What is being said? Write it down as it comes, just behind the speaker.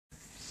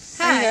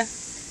Hi.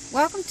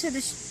 Welcome to the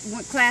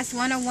class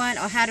 101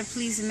 on how to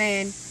please a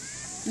man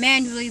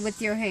manually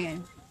with your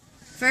hand.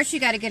 First, you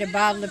got to get a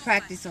bottle to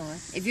practice on.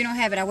 If you don't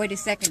have it, I'll wait a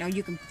second, or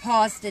you can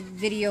pause the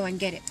video and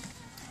get it.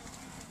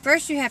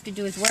 First, you have to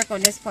do is work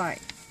on this part.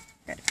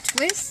 Got to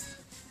twist,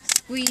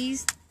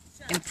 squeeze,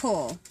 and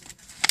pull.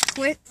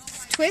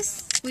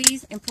 Twist,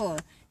 squeeze, and pull.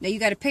 Now, you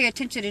got to pay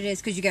attention to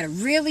this because you got to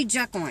really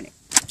jerk on it.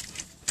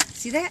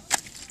 See that?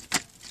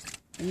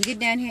 And you get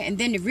down here, and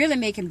then to really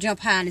make him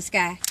jump high in the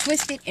sky,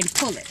 twist it and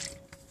pull it.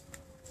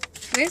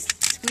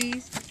 Twist,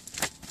 squeeze.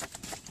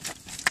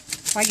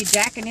 While you're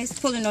jacking this,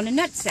 pulling on the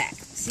nutsack.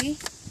 See?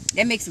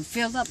 That makes him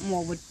fill up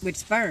more with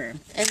sperm.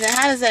 And then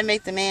how does that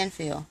make the man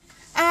feel?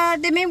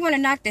 They may want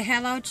to knock the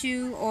hell out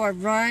you or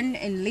run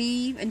and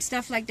leave and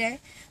stuff like that.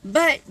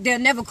 But they'll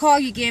never call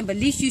you again, but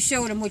at least you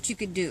showed them what you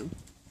could do.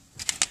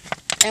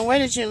 And where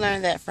did you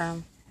learn that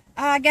from?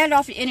 I got it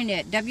off the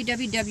internet,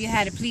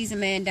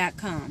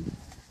 www.howtopleaseaman.com.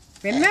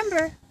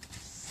 Remember,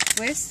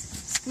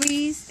 twist,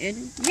 squeeze,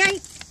 and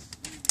yank.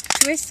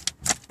 Twist.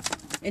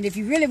 And if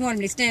you really want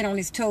him to stand on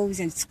his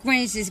toes and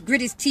squinch, just grit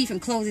his teeth and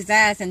close his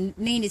eyes and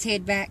lean his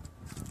head back.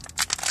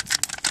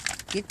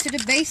 Get to the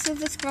base of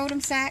the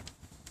scrotum sac.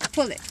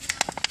 Pull it.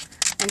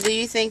 And do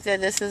you think that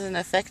this is an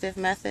effective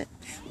method?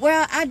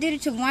 Well, I did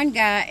it to one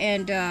guy,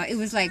 and it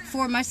was like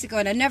 4 months ago,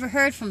 and I never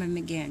heard from him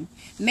again.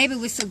 Maybe it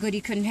was so good he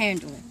couldn't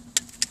handle it.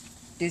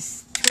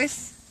 This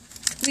twist,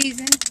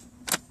 squeezing.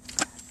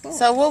 Pull.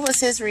 So what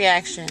was his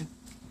reaction?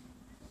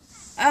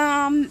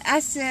 I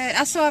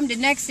saw him the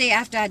next day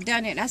after I'd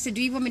done it. I said,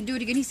 do you want me to do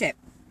it again? He said,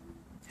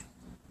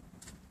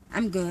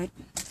 I'm good.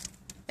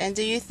 And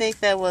do you think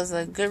that was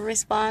a good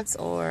response,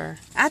 or?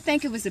 I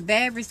think it was a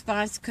bad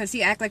response because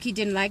he acted like he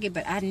didn't like it,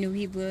 but I knew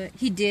he would.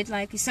 He did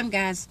like it. Some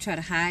guys try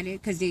to hide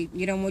it because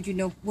you don't want you to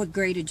know what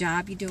grade of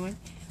job you're doing.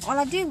 All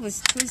I did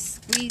was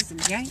twist, squeeze,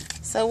 and yank.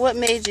 So what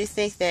made you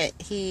think that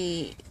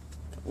he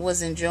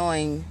was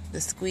enjoying the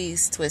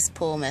squeeze, twist,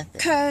 pull method?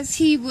 Because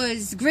he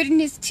was gritting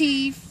his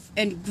teeth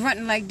and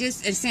grunting like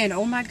this and saying,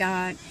 oh my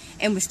God,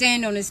 and was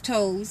standing on his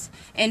toes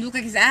and looked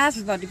like his eyes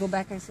was about to go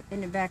back in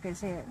the back of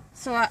his head.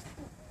 So I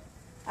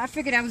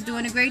figured I was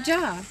doing a great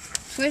job.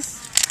 Twist,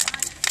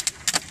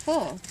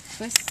 pull,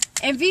 twist,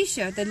 and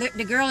Visha,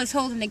 the girl is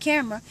holding the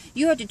camera.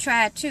 You have to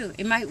try it too.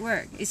 It might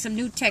work. It's some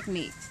new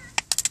techniques.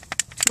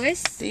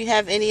 Twist. Do you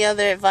have any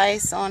other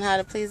advice on how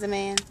to please a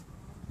man?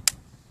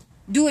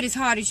 Do it as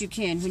hard as you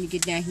can when you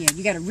get down here.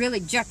 You got to really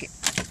jerk it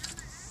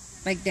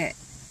like that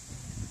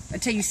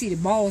until you see the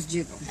balls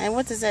jiggle. And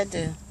what does that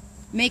do?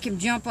 Make him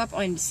jump up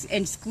and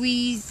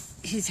squeeze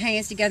his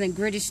hands together and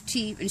grit his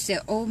teeth and say,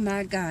 oh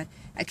my God,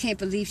 I can't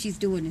believe she's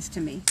doing this to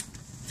me.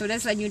 So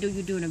that's like you're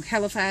doing a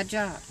hellified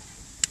job.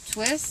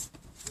 Twist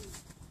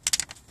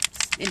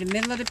in the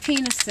middle of the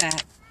penis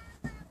sack,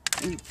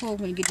 and you pull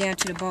when you get down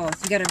to the balls.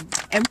 You gotta,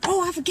 and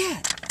oh, I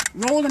forgot.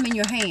 Roll them in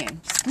your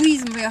hand.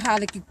 Squeeze them real hard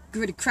like you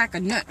grit a crack a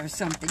nut or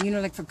something. You know,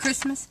 like for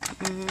Christmas,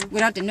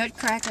 without the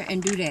nutcracker,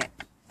 and do that,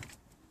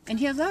 and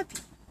he'll love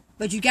you.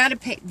 But you gotta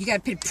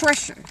put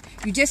pressure.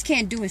 You just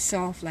can't do it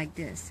soft like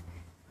this,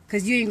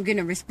 because you ain't getting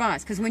a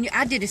response. Because when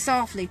I did it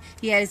softly,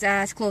 he had his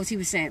eyes closed. He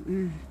was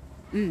saying,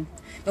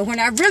 But when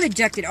I really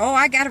jerked it, oh,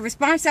 I got a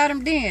response out of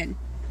him then.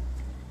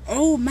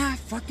 Oh my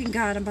fucking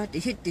God, I'm about to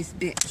hit this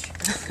bitch.